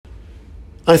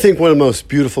I think one of the most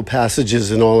beautiful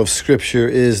passages in all of Scripture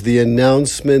is the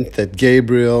announcement that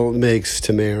Gabriel makes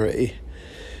to Mary.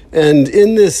 And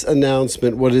in this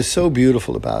announcement, what is so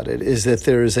beautiful about it is that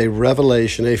there is a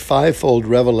revelation, a fivefold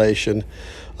revelation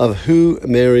of who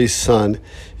Mary's son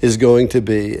is going to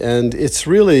be. And it's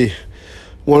really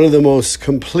one of the most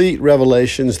complete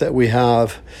revelations that we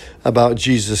have about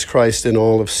Jesus Christ in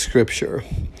all of Scripture.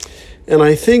 And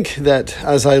I think that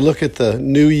as I look at the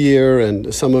new year,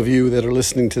 and some of you that are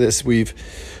listening to this, we've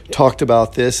talked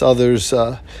about this. Others,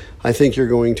 I think you're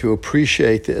going to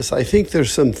appreciate this. I think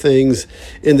there's some things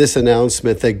in this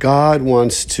announcement that God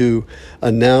wants to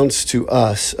announce to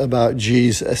us about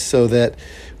Jesus so that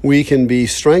we can be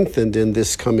strengthened in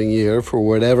this coming year for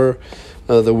whatever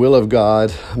the will of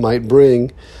God might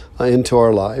bring into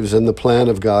our lives and the plan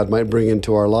of God might bring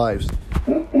into our lives.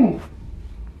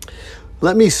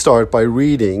 Let me start by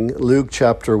reading Luke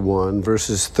chapter 1,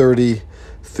 verses 30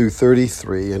 through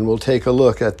 33, and we'll take a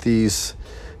look at these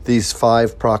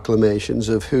five proclamations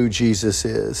of who Jesus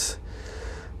is.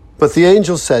 But the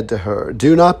angel said to her,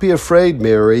 "Do not be afraid,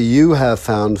 Mary, you have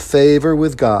found favor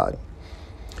with God.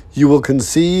 You will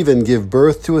conceive and give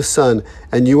birth to a son,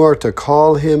 and you are to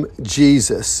call him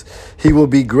Jesus. He will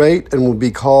be great and will be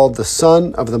called the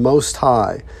Son of the Most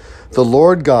High. The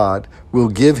Lord God will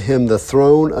give him the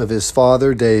throne of his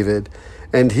father David,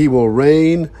 and he will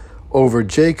reign over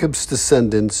Jacob's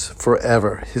descendants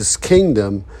forever. His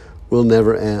kingdom will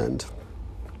never end."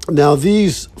 Now,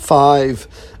 these five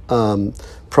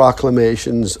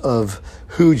proclamations of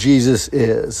who Jesus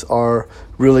is are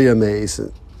really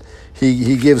amazing.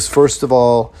 He gives, first of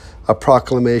all, a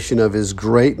proclamation of his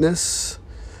greatness,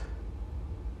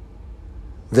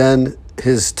 then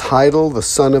his title, the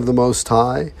Son of the Most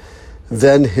High,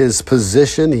 then his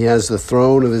position, he has the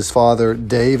throne of his father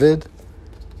David.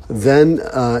 Then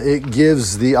it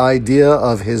gives the idea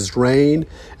of his reign.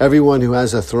 Everyone who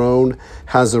has a throne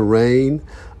has a reign,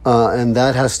 and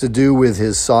that has to do with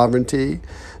his sovereignty.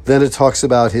 Then it talks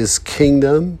about his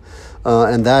kingdom,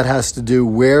 and that has to do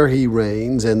where he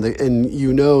reigns. And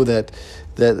you know that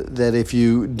if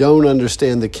you don't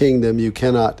understand the kingdom, you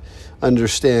cannot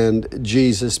understand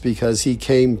Jesus, because he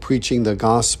came preaching the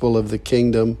gospel of the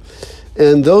kingdom.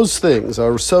 And those things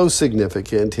are so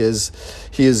significant. His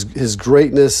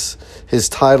greatness, his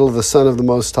title, the Son of the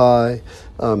Most High,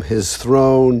 his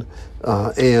throne,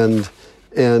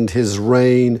 and his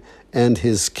reign and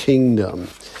his kingdom.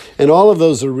 And all of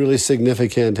those are really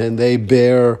significant, and they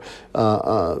bear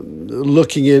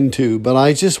looking into. But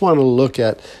I just want to look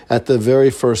at the very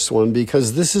first one,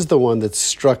 because this is the one that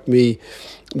struck me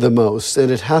the most,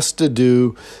 and it has to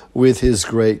do with his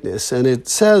greatness. And it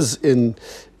says in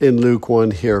Luke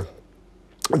 1 here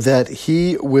that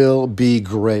he will be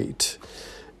great.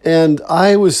 And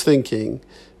I was thinking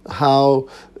how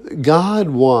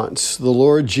God wants the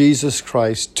Lord Jesus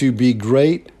Christ to be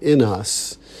great in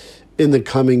us in the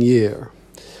coming year.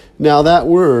 Now, that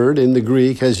word in the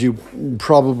Greek, as you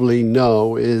probably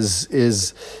know, is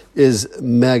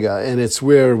mega, and it's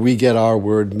where we get our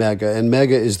word mega. And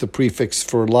mega is the prefix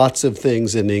for lots of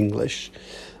things in English.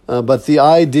 But the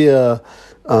idea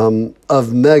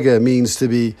of mega means to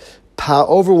be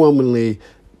overwhelmingly,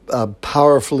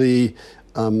 powerfully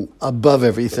above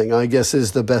everything, I guess,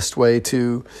 is the best way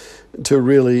to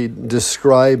really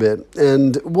describe it.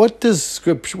 And what is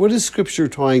Scripture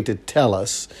trying to tell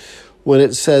us when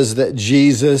it says that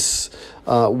Jesus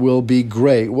will be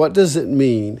great? What does it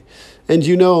mean? And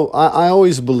you know, I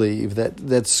always believe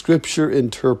that Scripture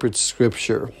interprets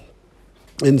Scripture.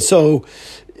 And so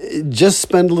just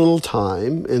spend a little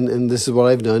time, and this is what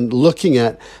I've done, looking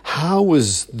at how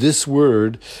was this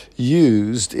word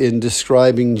used in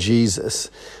describing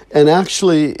Jesus. And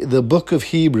actually, the book of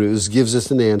Hebrews gives us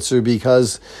an answer,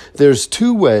 because there's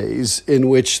two ways in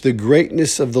which the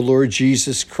greatness of the Lord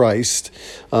Jesus Christ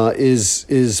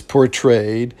is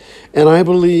portrayed. And I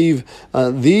believe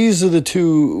these are the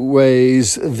two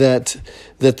ways that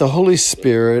the Holy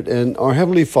Spirit and our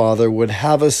Heavenly Father would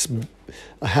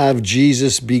have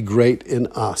Jesus be great in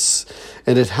us.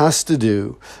 And it has to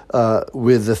do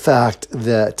with the fact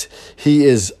that he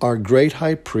is our great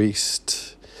high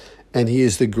priest, and he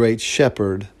is the great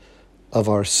shepherd of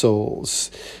our souls.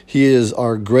 He is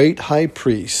our great high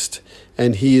priest,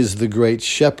 and he is the great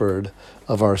shepherd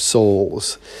of our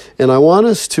souls. And I want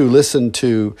us to listen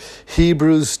to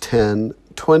Hebrews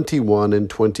 10:21 and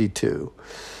 22.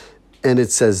 And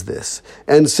it says this: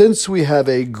 "And since we have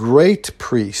a great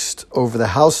priest over the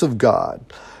house of God,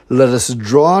 let us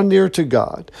draw near to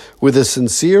God with a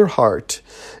sincere heart,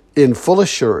 in full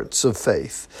assurance of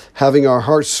faith, having our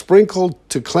hearts sprinkled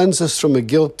to cleanse us from a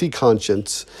guilty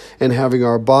conscience, and having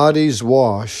our bodies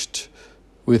washed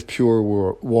with pure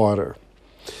water.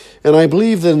 And I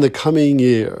believe that in the coming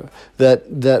year,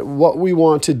 that what we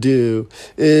want to do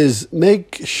is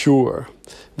make sure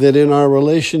that in our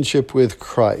relationship with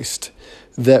Christ,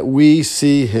 that we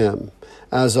see him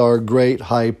as our great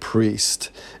high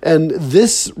priest. And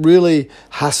this really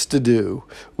has to do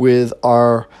with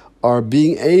our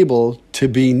being able to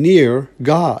be near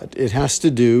God. It has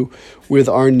to do with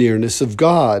our nearness of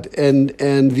God. And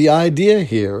the idea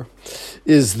here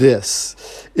is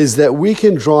this, is that we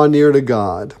can draw near to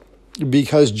God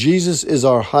because Jesus is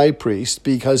our high priest,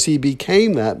 because he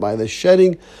became that by the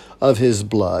shedding of his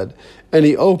blood, and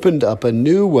he opened up a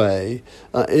new way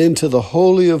into the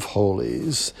Holy of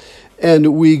Holies.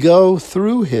 And we go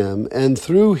through him and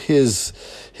through his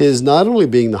not only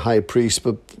being the high priest,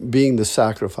 but being the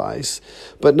sacrifice.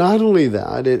 But not only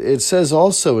that, it says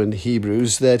also in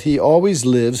Hebrews that he always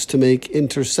lives to make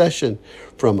intercession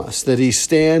from us, that he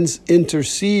stands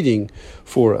interceding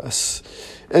for us.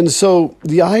 And so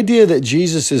the idea that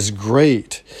Jesus is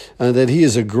great, that he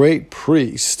is a great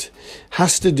priest,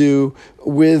 has to do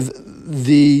with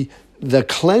the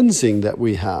cleansing that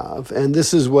we have. And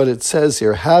this is what it says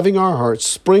here: having our hearts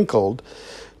sprinkled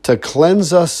to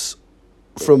cleanse us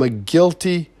from a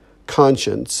guilty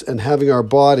conscience, and having our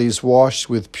bodies washed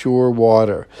with pure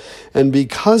water. And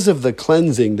because of the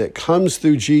cleansing that comes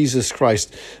through Jesus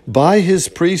Christ by his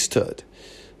priesthood,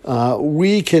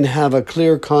 we can have a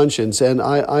clear conscience. And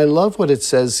I love what it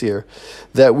says here,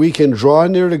 that we can draw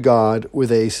near to God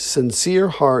with a sincere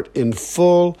heart in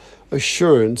full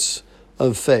assurance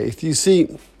of faith. You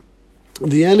see,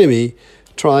 the enemy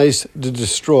tries to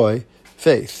destroy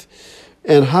faith.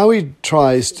 And how he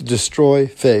tries to destroy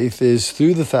faith is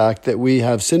through the fact that we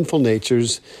have sinful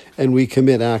natures and we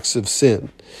commit acts of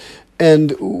sin.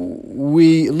 And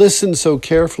we listen so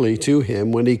carefully to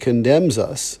him when he condemns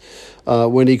us,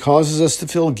 when he causes us to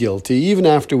feel guilty, even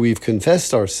after we've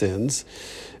confessed our sins,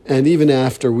 and even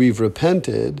after we've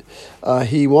repented.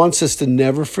 He wants us to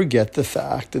never forget the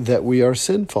fact that we are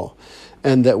sinful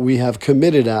and that we have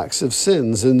committed acts of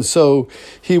sins. And so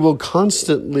he will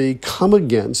constantly come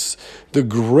against the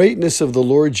greatness of the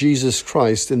Lord Jesus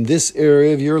Christ in this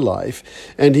area of your life,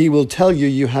 and he will tell you,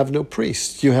 you have no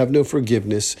priest, you have no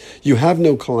forgiveness, you have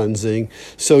no cleansing,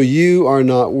 so you are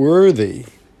not worthy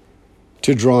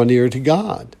to draw near to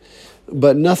God.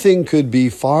 But nothing could be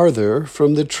farther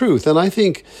from the truth. And I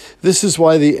think this is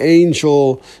why the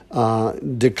angel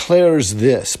declares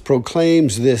this,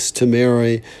 proclaims this to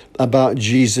Mary about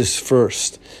Jesus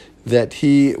first, that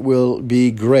he will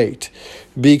be great,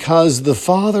 because the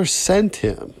Father sent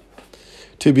him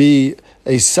to be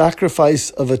a sacrifice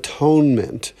of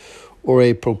atonement, or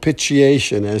a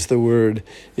propitiation, as the word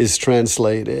is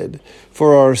translated,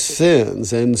 for our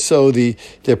sins. And so the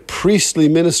priestly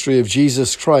ministry of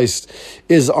Jesus Christ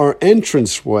is our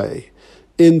entranceway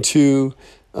into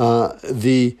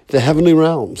the heavenly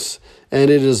realms. And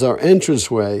it is our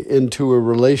entranceway into a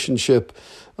relationship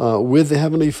with the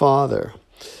Heavenly Father.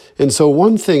 And so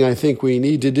one thing I think we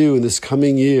need to do in this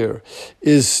coming year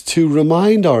is to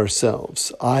remind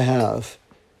ourselves, I have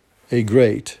a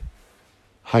great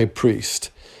high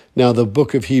priest. Now, the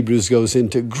book of Hebrews goes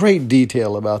into great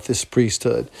detail about this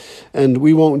priesthood, and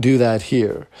we won't do that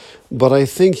here. But I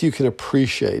think you can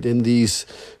appreciate in these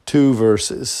two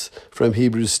verses from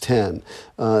Hebrews 10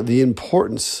 the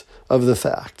importance of the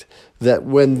fact that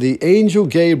when the angel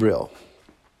Gabriel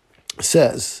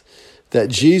says that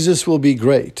Jesus will be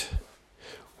great,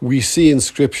 we see in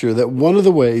Scripture that one of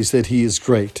the ways that he is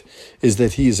great is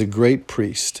that he is a great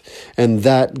priest. And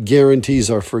that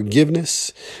guarantees our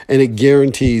forgiveness, and it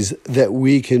guarantees that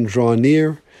we can draw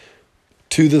near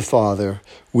to the Father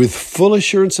with full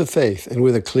assurance of faith and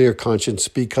with a clear conscience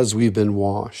because we've been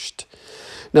washed.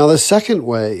 Now, the second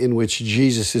way in which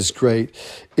Jesus is great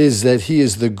is that he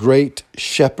is the great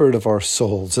shepherd of our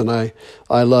souls. And I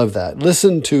love that.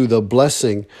 Listen to the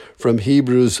blessing from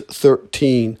Hebrews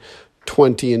 13,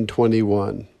 20 and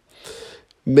 21.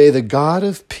 May the God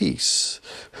of peace,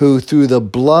 who through the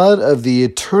blood of the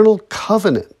eternal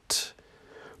covenant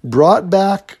brought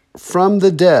back from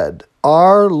the dead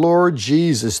our Lord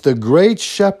Jesus, the great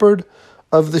shepherd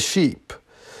of the sheep,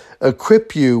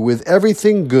 equip you with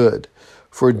everything good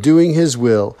for doing his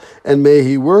will, and may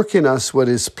he work in us what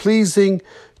is pleasing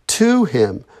to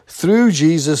him through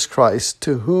Jesus Christ,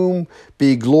 to whom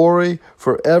be glory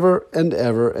forever and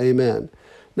ever. Amen.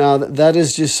 Now, that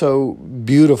is just so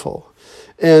beautiful.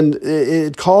 And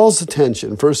it calls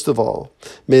attention, first of all,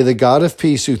 may the God of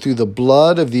peace, who through the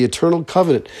blood of the eternal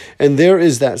covenant, and there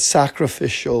is that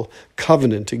sacrificial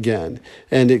covenant again,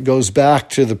 and it goes back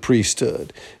to the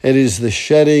priesthood. It is the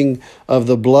shedding of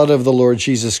the blood of the Lord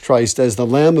Jesus Christ as the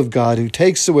Lamb of God who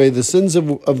takes away the sins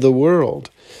of the world.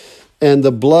 And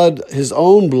the blood, his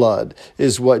own blood,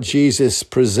 is what Jesus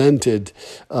presented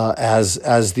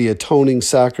as the atoning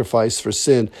sacrifice for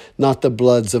sin, not the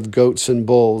bloods of goats and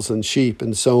bulls and sheep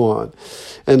and so on.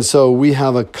 And so we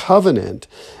have a covenant.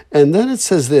 And then it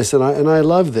says this, and I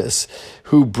love this,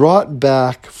 who brought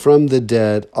back from the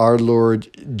dead our Lord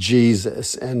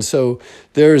Jesus. And so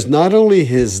there's not only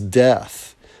his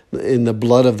death in the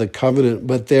blood of the covenant,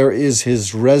 but there is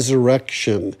his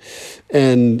resurrection.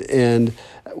 And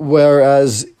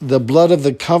whereas the blood of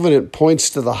the covenant points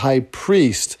to the high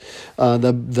priest,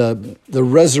 the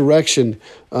resurrection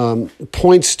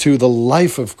points to the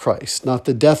life of Christ, not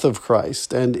the death of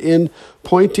Christ. And in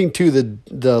pointing to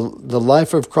the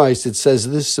life of Christ, it says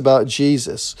this about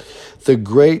Jesus, the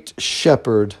great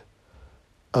shepherd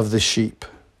of the sheep.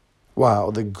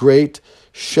 Wow, the great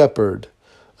shepherd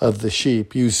of the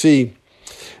sheep. You see,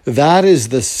 that is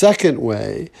the second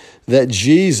way that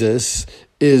Jesus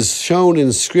is shown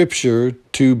in Scripture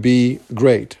to be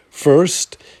great.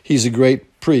 First, he's a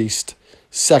great priest.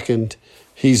 Second,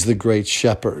 he's the great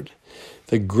shepherd,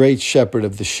 the great shepherd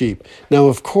of the sheep. Now,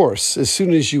 of course, as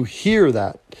soon as you hear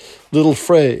that little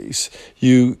phrase,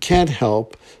 you can't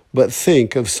help but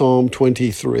think of Psalm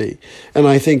 23. And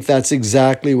I think that's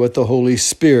exactly what the Holy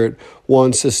Spirit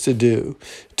wants us to do,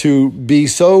 to be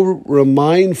so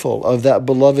mindful of that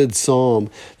beloved psalm,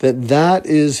 that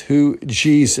is who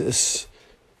Jesus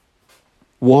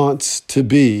wants to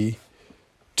be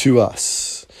to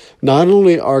us. Not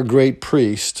only our great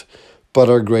priest, but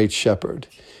our great shepherd.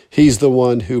 He's the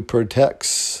one who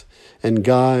protects and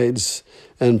guides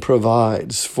and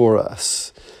provides for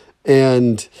us.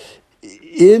 And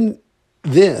in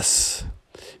this,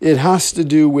 it has to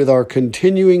do with our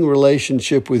continuing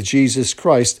relationship with Jesus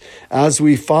Christ as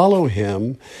we follow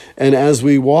him and as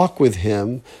we walk with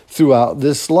him throughout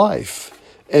this life.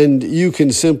 And you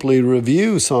can simply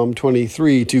review Psalm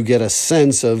 23 to get a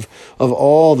sense of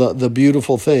all the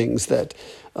beautiful things that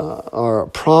are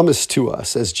promised to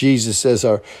us. As Jesus says,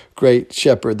 our great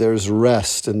shepherd, there's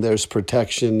rest and there's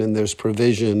protection and there's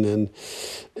provision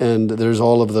and there's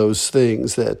all of those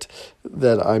things that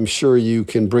I'm sure you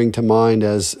can bring to mind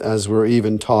as we're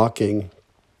even talking.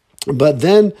 But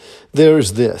then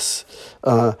there's this,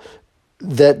 that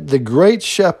the great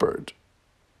shepherd,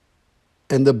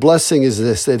 and the blessing is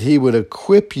this, that he would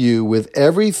equip you with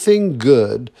everything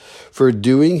good for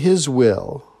doing his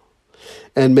will,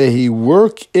 and may he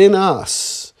work in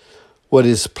us what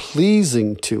is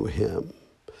pleasing to him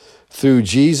through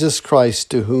Jesus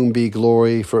Christ, to whom be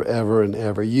glory forever and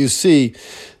ever. You see,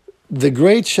 the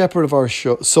great shepherd of our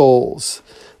souls,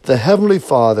 the Heavenly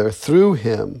Father, through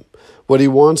him, what he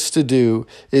wants to do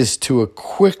is to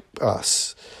equip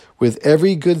us with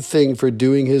every good thing for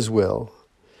doing his will,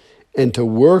 and to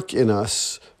work in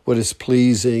us what is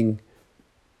pleasing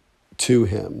to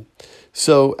him.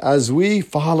 So as we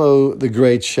follow the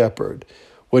great shepherd,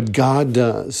 what God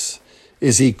does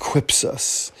is he equips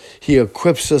us. He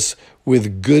equips us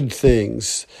with good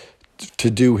things to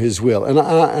do his will.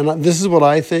 And this is what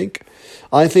I think.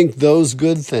 I think those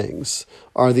good things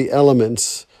are the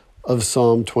elements of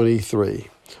Psalm 23.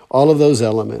 All of those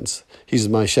elements. He's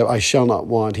my shepherd, I shall not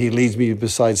want. He leads me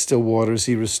beside still waters.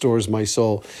 He restores my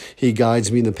soul. He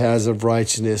guides me in the paths of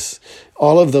righteousness.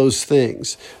 All of those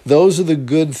things. Those are the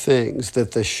good things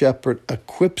that the shepherd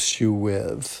equips you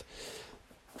with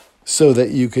so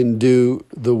that you can do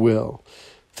the will.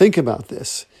 Think about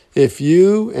this. If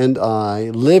you and I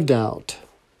lived out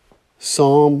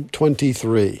Psalm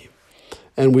 23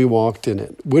 and we walked in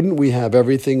it, wouldn't we have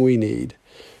everything we need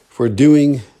for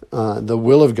doing the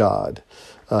will of God?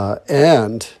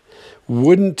 And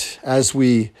wouldn't, as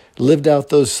we lived out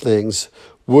those things,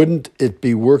 wouldn't it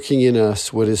be working in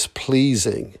us what is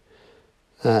pleasing?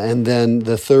 And then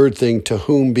the third thing, to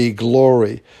whom be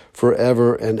glory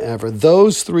forever and ever.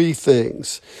 Those three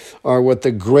things are what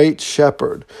the great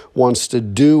shepherd wants to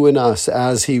do in us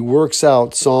as he works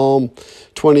out Psalm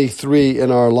 23 in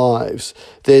our lives,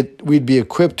 that we'd be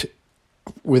equipped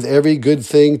with every good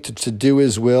thing to do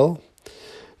his will,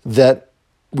 that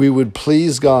we would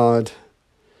please God,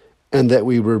 and that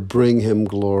we would bring him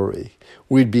glory.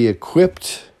 We'd be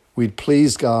equipped, we'd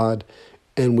please God,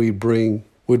 and would bring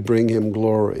him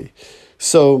glory.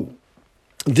 So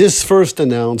this first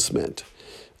announcement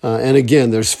And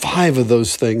again, there's 5 of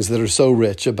those things that are so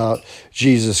rich about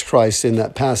Jesus Christ in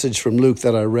that passage from Luke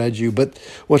that I read you. But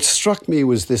what struck me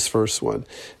was this first one,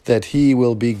 that he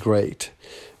will be great.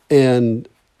 And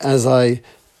as I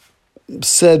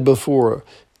said before,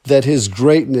 that his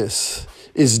greatness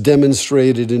is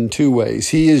demonstrated in 2 ways.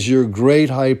 He is your great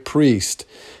high priest.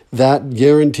 That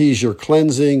guarantees your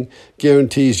cleansing,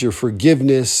 guarantees your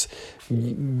forgiveness,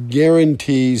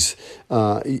 guarantees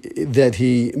that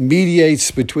he mediates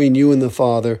between you and the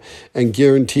Father, and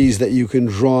guarantees that you can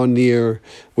draw near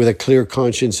with a clear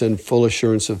conscience and full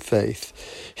assurance of faith.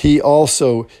 He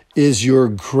also is your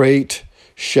great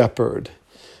shepherd.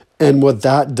 And what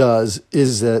that does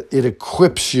is that it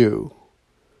equips you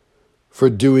for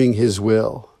doing his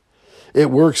will. It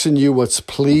works in you what's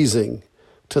pleasing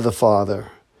to the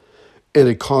Father, and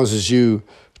it causes you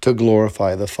to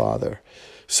glorify the Father.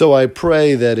 So I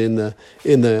pray that in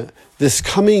this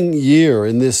coming year,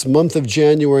 in this month of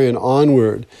January and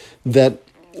onward, that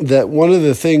one of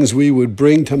the things we would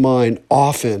bring to mind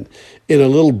often in a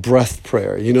little breath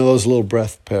prayer, you know those little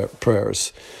breath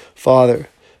prayers. Father,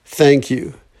 thank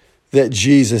you that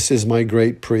Jesus is my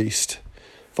great priest.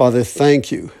 Father,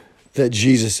 thank you that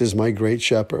Jesus is my great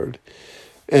shepherd.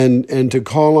 And to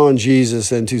call on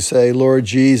Jesus and to say, Lord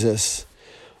Jesus,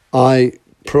 I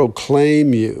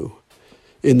proclaim you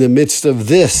in the midst of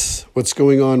this, what's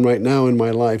going on right now in my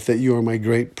life, that you are my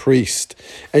great priest.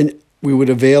 And we would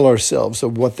avail ourselves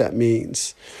of what that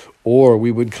means. Or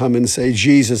we would come and say,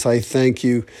 Jesus, I thank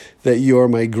you that you are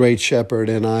my great shepherd,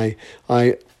 and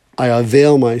I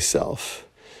avail myself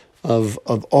of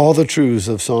all the truths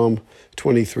of Psalm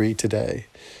 23 today.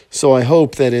 So I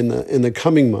hope that in the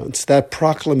coming months, that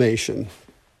proclamation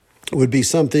would be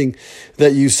something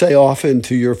that you say often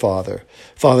to your Father.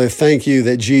 Father, thank you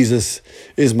that Jesus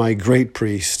is my great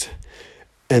priest,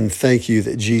 and thank you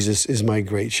that Jesus is my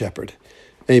great shepherd.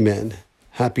 Amen.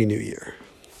 Happy New Year.